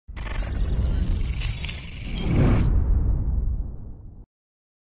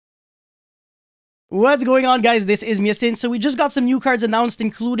What's going on, guys? This is Miasin. So we just got some new cards announced,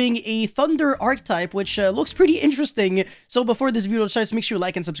 including a Thunder Archetype, which looks pretty interesting. So before this video starts, make sure you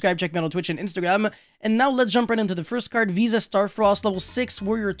like and subscribe, check me out on Twitch and Instagram. And now let's jump right into the first card, Visa Starfrost, level 6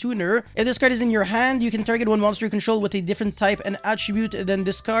 Warrior Tuner. If this card is in your hand, you can target one monster you control with a different type and attribute, then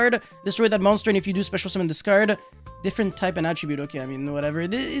discard, destroy that monster, and if you do special summon discard, different type and attribute. Okay, I mean, whatever.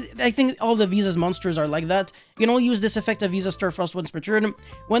 I think all the Visa's monsters are like that. You can only use this effect of Visa Starfrost once per turn.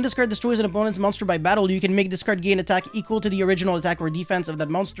 When this card destroys an opponent's monster by battle, you can make this card gain attack equal to the original attack or defense of that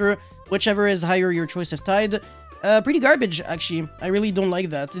monster, whichever is higher your choice of tide. Pretty garbage, actually. I really don't like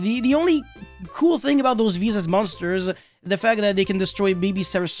that. The only cool thing about those Visa's monsters is the fact that they can destroy baby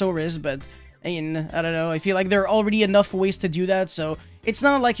Ceratosaurus, but I mean, I don't know. I feel like there are already enough ways to do that, so it's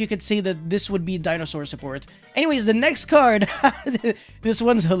not like you could say that this would be dinosaur support. Anyways, the next card, this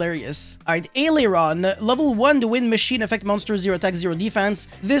one's hilarious. Alright, Aileron, level 1 to win machine effect monster, 0 attack, 0 defense.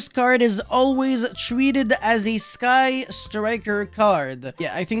 This card is always treated as a Sky Striker card.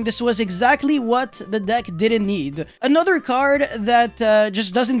 Yeah, I think this was exactly what the deck didn't need. Another card that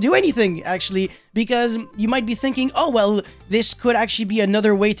just doesn't do anything, actually, because you might be thinking, oh well, this could actually be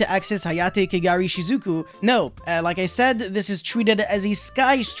another way to access Hayate Kigari Shizuku. No, like I said, this is treated as a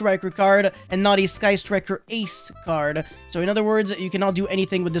Sky Striker card and not a Sky Striker Ace card. So in other words, you cannot do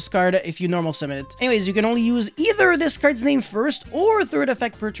anything with this card if you normal summon it. Anyways, you can only use either this card's name first or third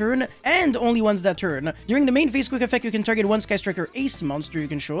effect per turn, and only once that turn. During the main phase quick effect, you can target one Sky Striker Ace monster you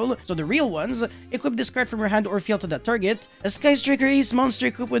control, so the real ones. Equip this card from your hand or field to that target. A Sky Striker Ace monster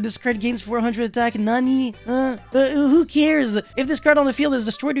equipped with this card gains 400 attack. Nani? Who cares? If this card on the field is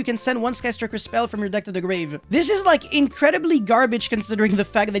destroyed, you can send one Sky Striker spell from your deck to the grave. This is like incredibly garbage considering the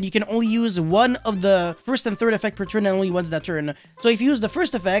fact that you can only use one of the first and third effect per turn and only once that turn. So if you use the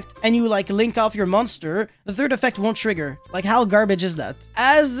first effect and you like link off your monster, the third effect won't trigger. Like, how garbage is that?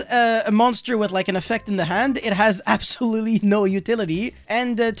 As a monster with like an effect in the hand, it has absolutely no utility.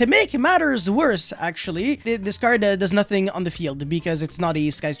 And to make matters worse, actually, this card does nothing on the field because it's not a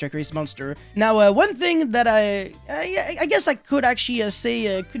Sky Striker Ace monster. Now, one thing that I guess I could actually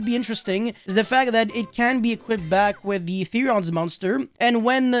say could be interesting is the fact that it can be equipped back with the Therion's monster, and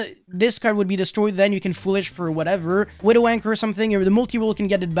when this card would be destroyed, then you can Foolish for whatever, Widow Anchor or something, or the multi-role can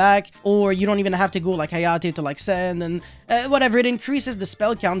get it back, or you don't even have to go like Hayate to like send, and whatever, it increases the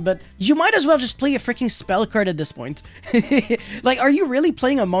spell count, but you might as well just play a freaking spell card at this point. Like, are you really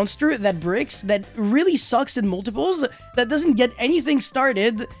playing a monster that bricks, that really sucks in multiples, that doesn't get anything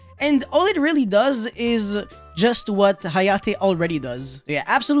started, and all it really does is just what Hayate already does? Yeah,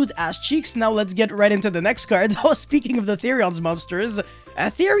 absolute ass cheeks. Now let's get right into the next cards. Oh, speaking of the Therion's monsters,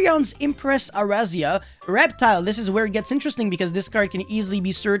 Therion's Impress Arazia Reptile. This is where it gets interesting because this card can easily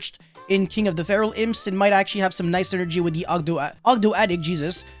be searched in King of the Feral Imps. It might actually have some nice synergy with the Ogdo Addict,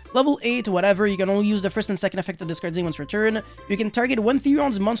 Jesus. Level 8, whatever, you can only use the first and second effect of this card's name once per turn. You can target one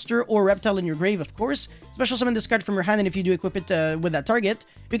Therion's monster or reptile in your grave, of course. Special summon this card from your hand, and if you do equip it with that target,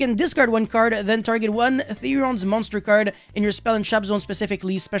 you can discard one card, then target one Therion's monster card in your spell and trap zone,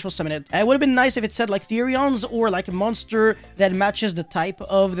 specifically special summon it. It would have been nice if it said like Therion's or like a monster that matches the type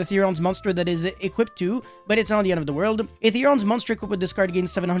of the Therion's monster that is equipped to, but it's not the end of the world. A Therion's monster equipped with this card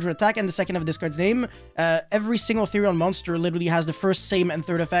gains 700 attack and the second of this card's name. Every single Therion monster literally has the first, same, and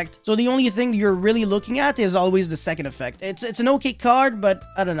third effect. So the only thing you're really looking at is always the second effect. It's an okay card, but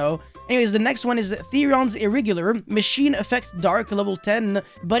I don't know. Anyways, the next one is Therion's Irregular Machine Effect Dark, level 10,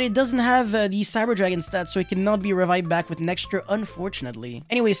 but it doesn't have the Cyber Dragon stats, so it cannot be revived back with next year, unfortunately.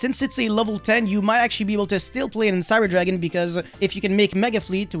 Anyway, since it's a level 10, you might actually be able to still play it in Cyber Dragon, because if you can make Mega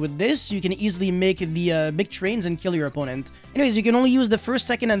Fleet with this, you can easily make the big trains and kill your opponent. Anyways, you can only use the first,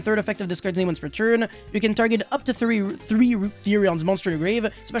 second, and third effect of this card's name once per turn. You can target up to three Therion's monster in your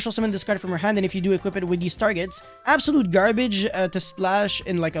grave, special summon this card from your hand, and if you do equip it with these targets, absolute garbage to splash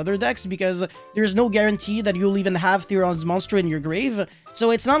in like other decks, because there's no guarantee that you'll even have Therion's monster in your grave.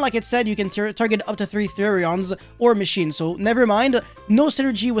 So it's not like it said you can target up to 3 Therions or machines, so never mind. No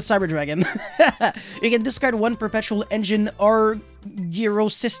synergy with Cyber Dragon. You can discard one Perpetual Engine or Gyro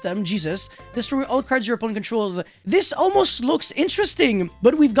System, Jesus. Destroy all cards your opponent controls. This almost looks interesting,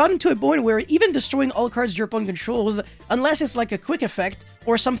 but we've gotten to a point where even destroying all cards your opponent controls, unless it's like a quick effect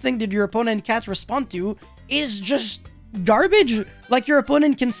or something that your opponent can't respond to, is just garbage. Like, your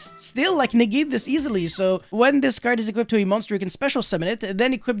opponent can still, like, negate this easily. So, when this card is equipped to a monster, you can special summon it,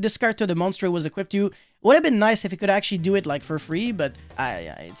 then equip this card to the monster it was equipped to. Would have been nice if you could actually do it, like, for free, but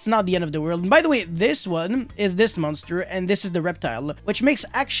it's not the end of the world. And by the way, this one is this monster, and this is the reptile, which makes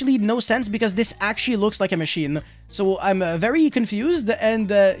actually no sense because this actually looks like a machine. So I'm very confused, and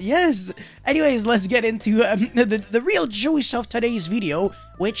yes. Anyways, let's get into the real juice of today's video,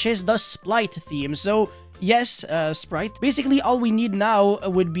 which is the Sprite theme. So, yes, Sprite. Basically, all we need now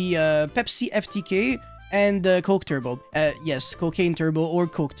would be Pepsi FTK and Coke Turbo. Yes, Cocaine Turbo or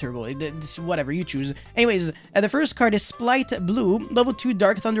Coke Turbo. Whatever you choose. Anyways, the first card is Sprite Blue, level 2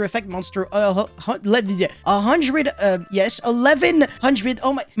 Dark Thunder Effect Monster. 100, yes, 1100.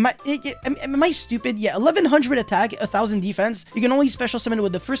 Oh my, am I stupid? Yeah, 1100 attack, 1000 defense. You can only special summon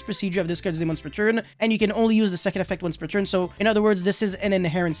with the first procedure of this card's name once per turn, and you can only use the second effect once per turn. So, in other words, this is an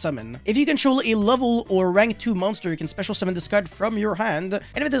inherent summon. If you control a level or rank 2 monster, you can special summon this card from your hand.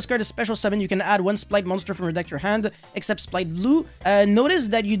 And if this card is special summon, you can add one Sprite monster from your deck to your hand, except Sprite Blue. Notice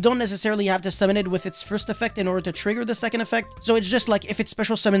that you don't necessarily have to summon it with its first effect in order to trigger the second effect, so it's just like if it's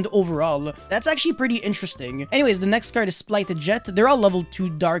special summoned overall. That's actually pretty interesting. Anyways, the next card is Sprite Jet. They're all level 2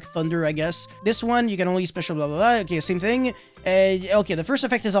 Dark Thunder, I guess. This one, you can only special blah blah blah. Okay, same thing. Okay, the first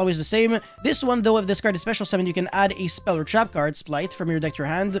effect is always the same. This one, though, if this card is special summoned, you can add a spell or trap card, Sprite, from your deck to your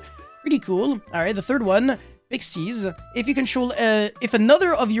hand. Pretty cool. Alright, the third one, Pixies. If you control, if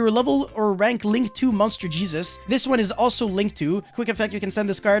another of your level or rank linked to Monster Jesus, this one is also linked to. Quick effect, you can send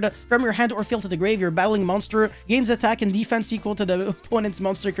this card from your hand or field to the grave. Your battling monster gains attack and defense equal to the opponent's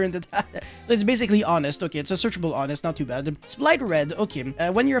monster current attack. So it's basically honest. Okay, it's a searchable honest, not too bad. Sprite Red. Okay,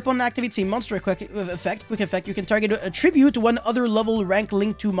 when your opponent activates a monster quick effect, you can target a tribute to one other level rank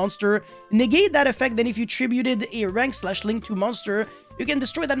linked to monster. Negate that effect, then if you tributed a rank / linked to monster, you can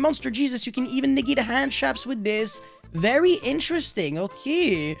destroy that monster Jesus. You can even negate a hand traps with this. Very interesting.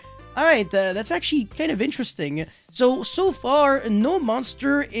 Okay. Alright, that's actually kind of interesting. So far, no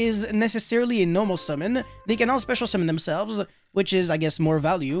monster is necessarily a normal summon. They can all special summon themselves, which is, I guess, more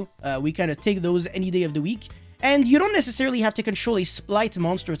value. We kind of take those any day of the week. And you don't necessarily have to control a Sprite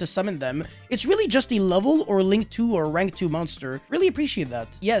monster to summon them. It's really just a level or link 2 or rank 2 monster. Really appreciate that.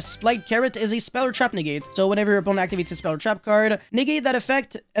 Yes, Sprite Carrot is a spell or trap negate. So whenever your opponent activates a spell or trap card, negate that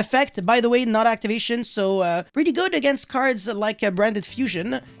effect. Effect, by the way, not activation. So pretty good against cards like Branded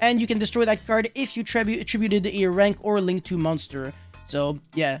Fusion. And you can destroy that card if you attributed a rank or link 2 monster. So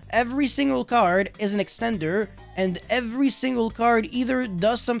yeah, every single card is an extender. And every single card either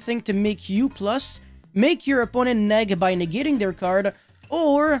does something to make you plus, make your opponent neg by negating their card,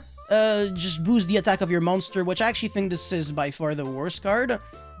 or just boost the attack of your monster, which I actually think this is by far the worst card,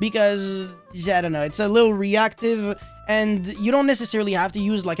 because, I don't know, it's a little reactive, and you don't necessarily have to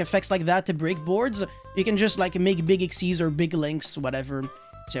use, like, effects like that to break boards. You can just, like, make big Xyz or big links, whatever.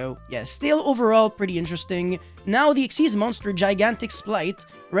 So, yeah, still overall pretty interesting. Now, the Xyz monster, Gigantic Sprite,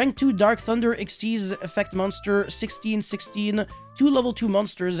 rank 2 Dark Thunder Xyz effect monster, 16/16, 2 level 2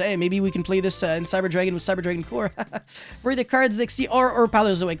 monsters. Hey, maybe we can play this in Cyber Dragon with Cyber Dragon Core. For the cards Xyz, or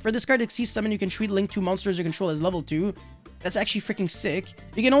Paleozoic. For this card Xyz summon, you can treat link 2 monsters you control as level 2. That's actually freaking sick.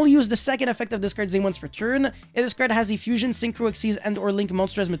 You can only use the second effect of this card's name once per turn. If this card has a Fusion, Synchro, Xyz, and or Link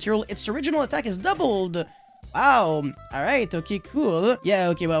monster as material, its original attack is doubled. Wow. Alright, okay, cool. Yeah,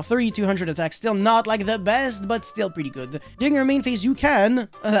 okay, well, 3200 attack. Still not, like, the best, but still pretty good. During your main phase, you can...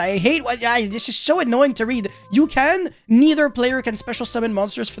 I hate what... this is so annoying to read. You can... Neither player can special summon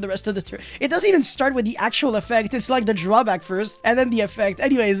monsters for the rest of the turn. It doesn't even start with the actual effect. It's like the drawback first, and then the effect.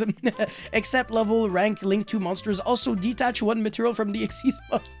 Anyways, except level, rank, link 2 monsters. Also, detach 1 material from the Xyz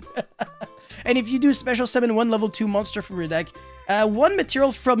monster. And if you do special summon 1 level 2 monster from your deck, 1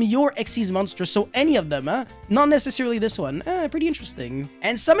 material from your Xyz monster, so any of them, not necessarily this one. Pretty interesting.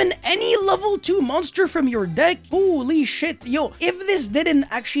 And summon any level 2 monster from your deck. Holy shit. Yo, if this didn't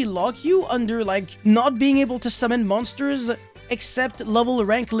actually lock you under, like, not being able to summon monsters except level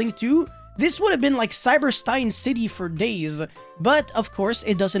rank link 2, this would have been like Cyberstein City for days. But, of course,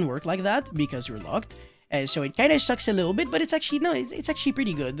 it doesn't work like that because you're locked. So it kind of sucks a little bit, but it's actually, no, it's actually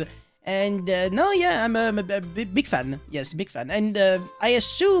pretty good. And, no, yeah, I'm a big fan. Yes, big fan. And, I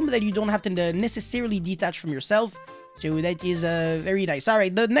assume that you don't have to necessarily detach from yourself. So that is, very nice.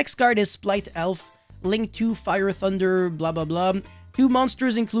 Alright, the next card is Sprite Elf. Link 2, Fire, Thunder, blah, blah, blah. 2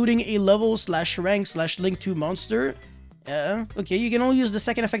 monsters, including a level / rank / link 2 monster. Okay, you can only use the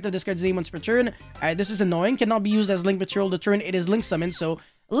second effect of this card's name once per turn. Alright, this is annoying. Cannot be used as link material the turn it is link summoned, so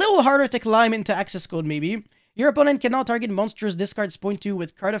a little harder to climb into access code, maybe. Your opponent cannot target monsters this card's point to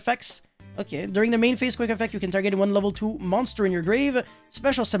with card effects. Okay, during the main phase quick effect, you can target one level 2 monster in your grave,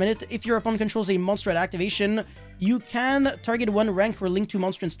 special summon it. If your opponent controls a monster at activation, you can target one rank or link 2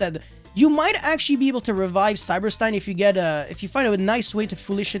 monster instead. You might actually be able to revive Cyberstein if you get if you find a nice way to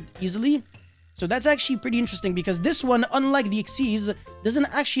foolish it easily. So that's actually pretty interesting because this one, unlike the Xyz, doesn't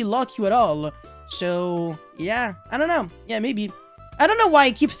actually lock you at all. So yeah, I don't know. Yeah, maybe. I don't know why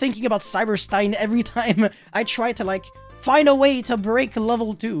I keep thinking about Cyberstein every time I try to like find a way to break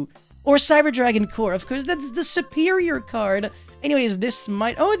level 2. Or Cyber Dragon Core, of course, that's the superior card. Anyways, this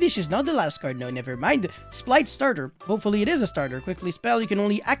might... Oh, this is not the last card. No, never mind. Splight Starter. Hopefully it is a starter. Quickly spell. You can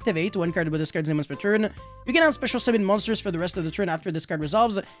only activate one card with this card's name once per turn. You can special summon monsters for the rest of the turn after this card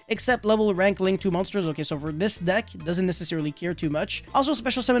resolves, except level, rank, link 2 monsters. Okay, so for this deck, it doesn't necessarily care too much. Also,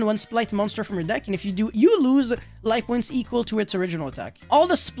 special summon one Splight monster from your deck, and if you do, you lose life points equal to its original attack. All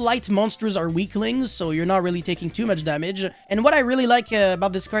the Splight monsters are weaklings, so you're not really taking too much damage. And what I really like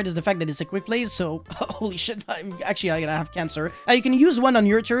about this card is the fact that it's a quick play, so holy shit, I'm gonna have cancer. You can use one on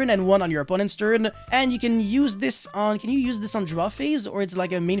your turn and one on your opponent's turn, and you can use this on... Can you use this on draw phase, or it's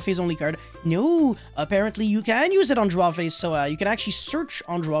like a main phase only card? No, apparently you can use it on draw phase, so you can actually search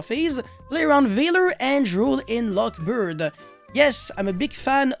on draw phase, play around Valor, and roll in Lockbird. Yes, I'm a big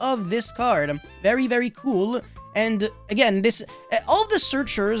fan of this card. Very, very cool. And again, this all of the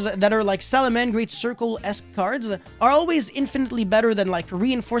searchers that are like Salamangreat Circle-esque cards are always infinitely better than like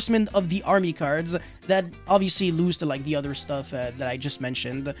reinforcement of the army cards that obviously lose to like the other stuff that I just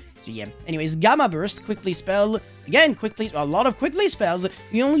mentioned. So yeah. Anyways, Gamma Burst, quick play spell. Again, quick play, a lot of quick play spells.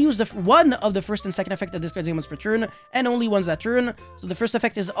 You only use one of the first and second effect of this card's name once per turn, and only once that turn. So the first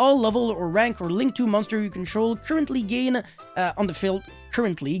effect is all level or rank or link 2 monster you control currently gain on the field.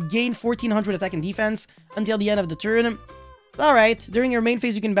 Currently, gain 1400 attack and defense until the end of the turn. Alright, during your main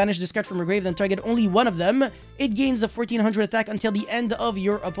phase, you can banish this card from your grave, then target only one of them. It gains a 1400 attack until the end of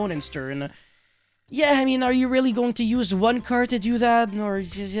your opponent's turn. Yeah, I mean, are you really going to use one card to do that? Or,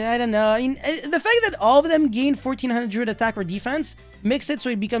 I don't know. I mean, the fact that all of them gain 1400 attack or defense makes it so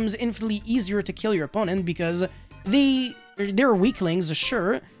it becomes infinitely easier to kill your opponent because they're weaklings,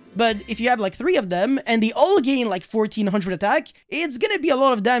 sure. But if you have like 3 of them and they all gain like 1400 attack, it's gonna be a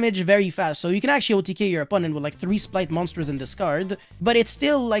lot of damage very fast. So you can actually OTK your opponent with like 3 Splight monsters in this card, but it's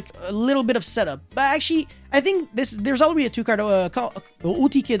still like a little bit of setup. But actually, I think there's already a 2-card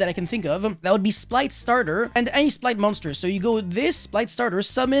OTK that I can think of. That would be Splight Starter and any Splight monster. So you go this Splight Starter,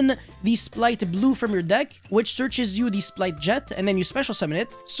 summon the Splight Blue from your deck, which searches you the Splight Jet, and then you special summon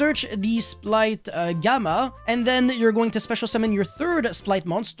it. Search the Splight Gamma, and then you're going to special summon your 3rd Splight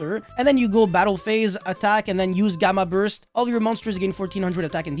monster, and then you go battle phase, attack, and then use Gamma Burst. All your monsters gain 1400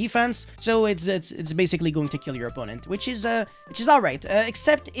 attack and defense, so it's basically going to kill your opponent, which is alright,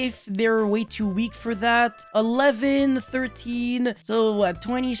 except if they're way too weak for that. 11, 13, so what,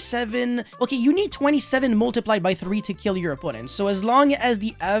 27? Okay, you need 27 multiplied by 3 to kill your opponent. So as long as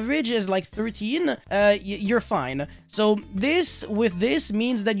the average is like 13, you're fine. So this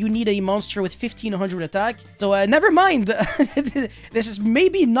means that you need a monster with 1500 attack. So never mind. This is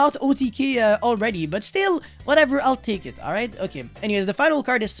maybe not OTK already, but still, whatever, I'll take it. All right, okay. Anyways, the final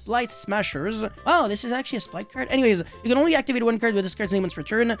card is Splight Smashers. Oh, this is actually a Splight card. Anyways, you can only activate one card with this card's name once per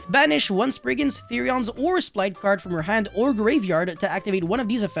turn. Banish one Spriggans, Therions, or Splight card from your hand or graveyard to activate one of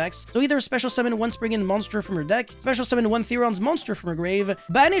these effects. So either special summon one Spriggan monster from your deck, special summon one Therions monster from your grave,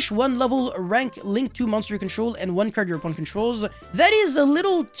 banish one level, rank, link 2 monster you control, and one card your opponent controls. That is a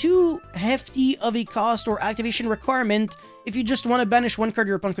little too hefty of a cost or activation requirement if you just want to banish one card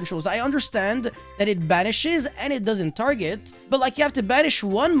your opponent controls. I understand that it banishes and it doesn't target, but like you have to banish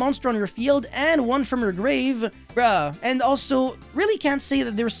one monster on your field and one from your grave, bruh. And also, really can't say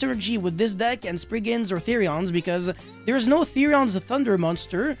that there's synergy with this deck and Spriggans or Therions because there's no Therions Thunder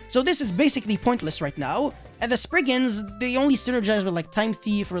monster, so this is basically pointless right now. And the Spriggans, they only synergize with like Time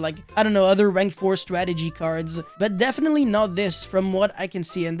Thief or like, I don't know, other rank 4 strategy cards, but definitely not this from what I can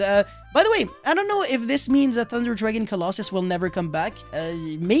see. And by the way, I don't know if this means that Thunder Dragon Colossus will never come back.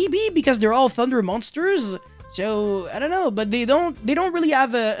 Maybe because they're all Thunder monsters. So, I don't know, but they don't really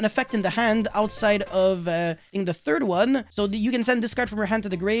have an effect in the hand outside of in the 3rd one. So you can send this card from your hand to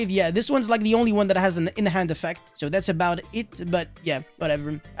the grave. Yeah, this one's like the only one that has an in-hand effect. So that's about it, but yeah,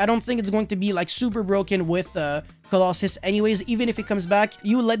 whatever. I don't think it's going to be like super broken with Colossus anyways, even if it comes back.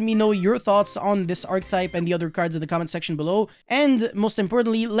 You let me know your thoughts on this archetype and the other cards in the comment section below. And most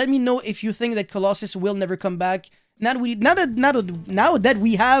importantly, let me know if you think that Colossus will never come back. Now that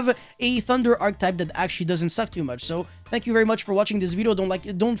we have a Thunder archetype that actually doesn't suck too much. So thank you very much for watching this video.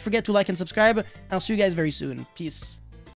 Don't forget to like and subscribe. I'll see you guys very soon. Peace.